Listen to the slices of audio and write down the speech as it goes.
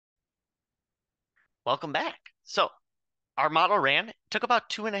Welcome back. So our model ran, it took about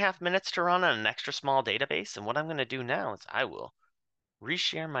 2.5 minutes to run on an extra small database. And what I'm going to do now is I will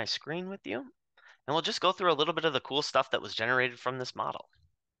reshare my screen with you, and we'll just go through a little bit of the cool stuff that was generated from this model.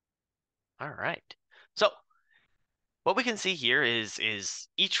 All right. So what we can see here is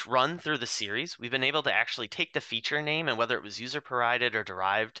each run through the series, we've been able to actually take the feature name and whether it was user provided or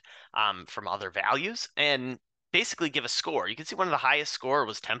derived from other values and basically give a score. You can see one of the highest score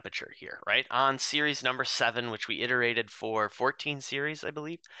was temperature here, right? On series number 7, which we iterated for 14 series, I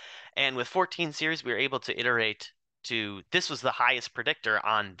believe. And with 14 series, we were able to iterate to, this was the highest predictor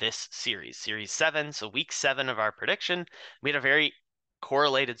on this series 7. So week 7 of our prediction, we had a very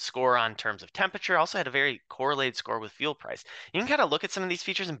correlated score on terms of temperature, also had a very correlated score with fuel price. You can kind of look at some of these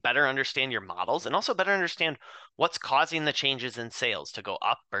features and better understand your models and also better understand what's causing the changes in sales to go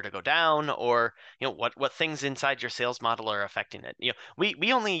up or to go down, or what things inside your sales model are affecting it.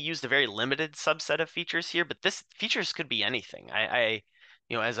 We only used a very limited subset of features here, but this features could be anything.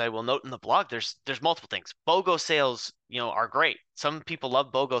 As I will note in the blog, there's multiple things. BOGO sales, are great. Some people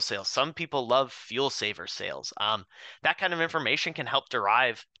love BOGO sales. Some people love fuel saver sales. That kind of information can help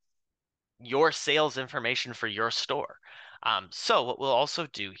derive your sales information for your store. So what we'll also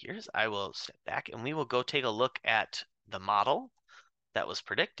do here is I will step back and we will go take a look at the model that was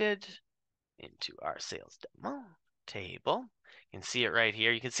predicted into our sales demo table. You can see it right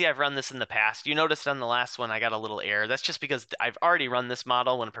here. You can see I've run this in the past. You noticed on the last one I got a little error. That's just because I've already run this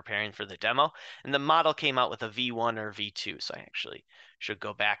model when preparing for the demo, and the model came out with a V1 or V2. So I actually should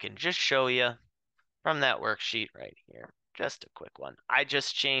go back and just show you from that worksheet right here. Just a quick one. I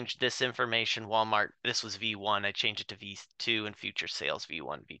just changed this information. Walmart, this was V1. I changed it to V2 and future sales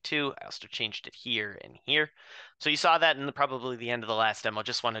V1, V2. I also changed it here and here. So you saw that in probably the end of the last demo.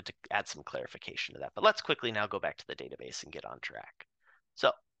 Just wanted to add some clarification to that. But let's quickly now go back to the database and get on track.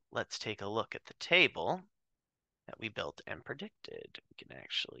 So let's take a look at the table that we built and predicted. We can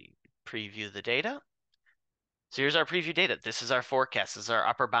actually preview the data. So here's our preview data. This is our forecast. This is our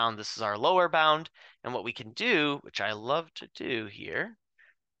upper bound. This is our lower bound. And what we can do, which I love to do here,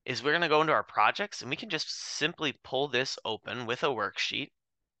 is we're going to go into our projects and we can just simply pull this open with a worksheet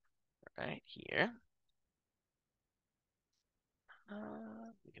right here.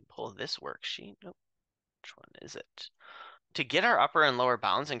 We can pull this worksheet. Oh, which one is it? To get our upper and lower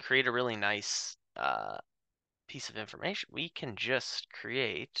bounds and create a really nice piece of information, we can just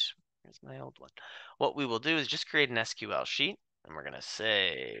create, here's my old one. What we will do is just create an SQL sheet, and we're going to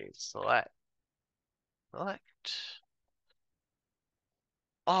say select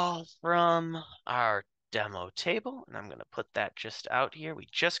all from our demo table, and I'm going to put that just out here. We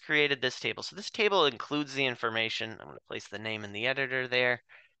just created this table. So this table includes the information. I'm going to place the name in the editor there.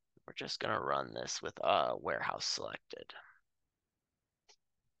 We're just going to run this with warehouse selected.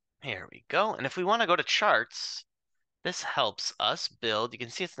 Here we go. And if we want to go to charts, this helps us build. You can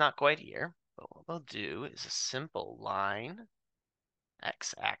see it's not quite here, but what we'll do is a simple line,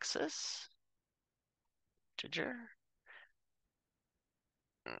 x-axis, integer.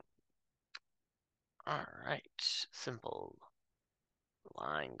 All right, simple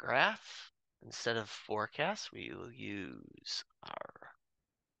line graph. Instead of forecast, we will use our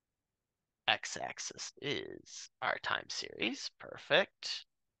x-axis is our time series. Perfect.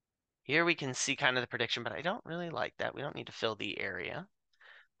 Here we can see kind of the prediction, but I don't really like that. We don't need to fill the area.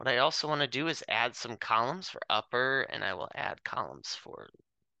 What I also want to do is add some columns for upper, and I will add columns for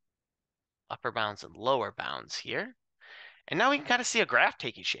upper bounds and lower bounds here. And now we can kind of see a graph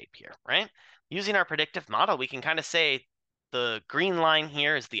taking shape here, right? Using our predictive model, we can kind of say the green line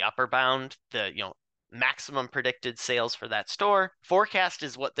here is the upper bound, the maximum predicted sales for that store. Forecast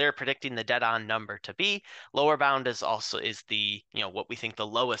is what they're predicting the dead on number to be. Lower bound is the what we think the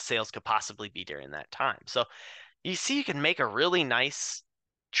lowest sales could possibly be during that time. So you see you can make a really nice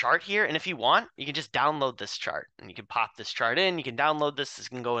chart here, and if you want, you can just download this chart and you can pop this chart in. You can download this. This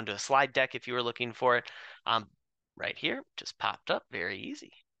can go into a slide deck if you were looking for it. Right here, just popped up, very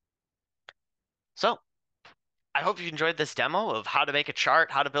easy. So I hope you enjoyed this demo of how to make a chart,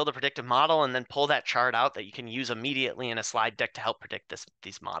 how to build a predictive model, and then pull that chart out that you can use immediately in a slide deck to help predict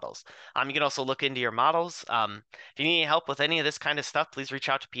these models. You can also look into your models. If you need any help with any of this kind of stuff, please reach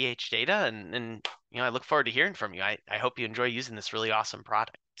out to PH Data, and I look forward to hearing from you. I hope you enjoy using this really awesome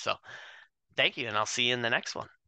product. So thank you, and I'll see you in the next one.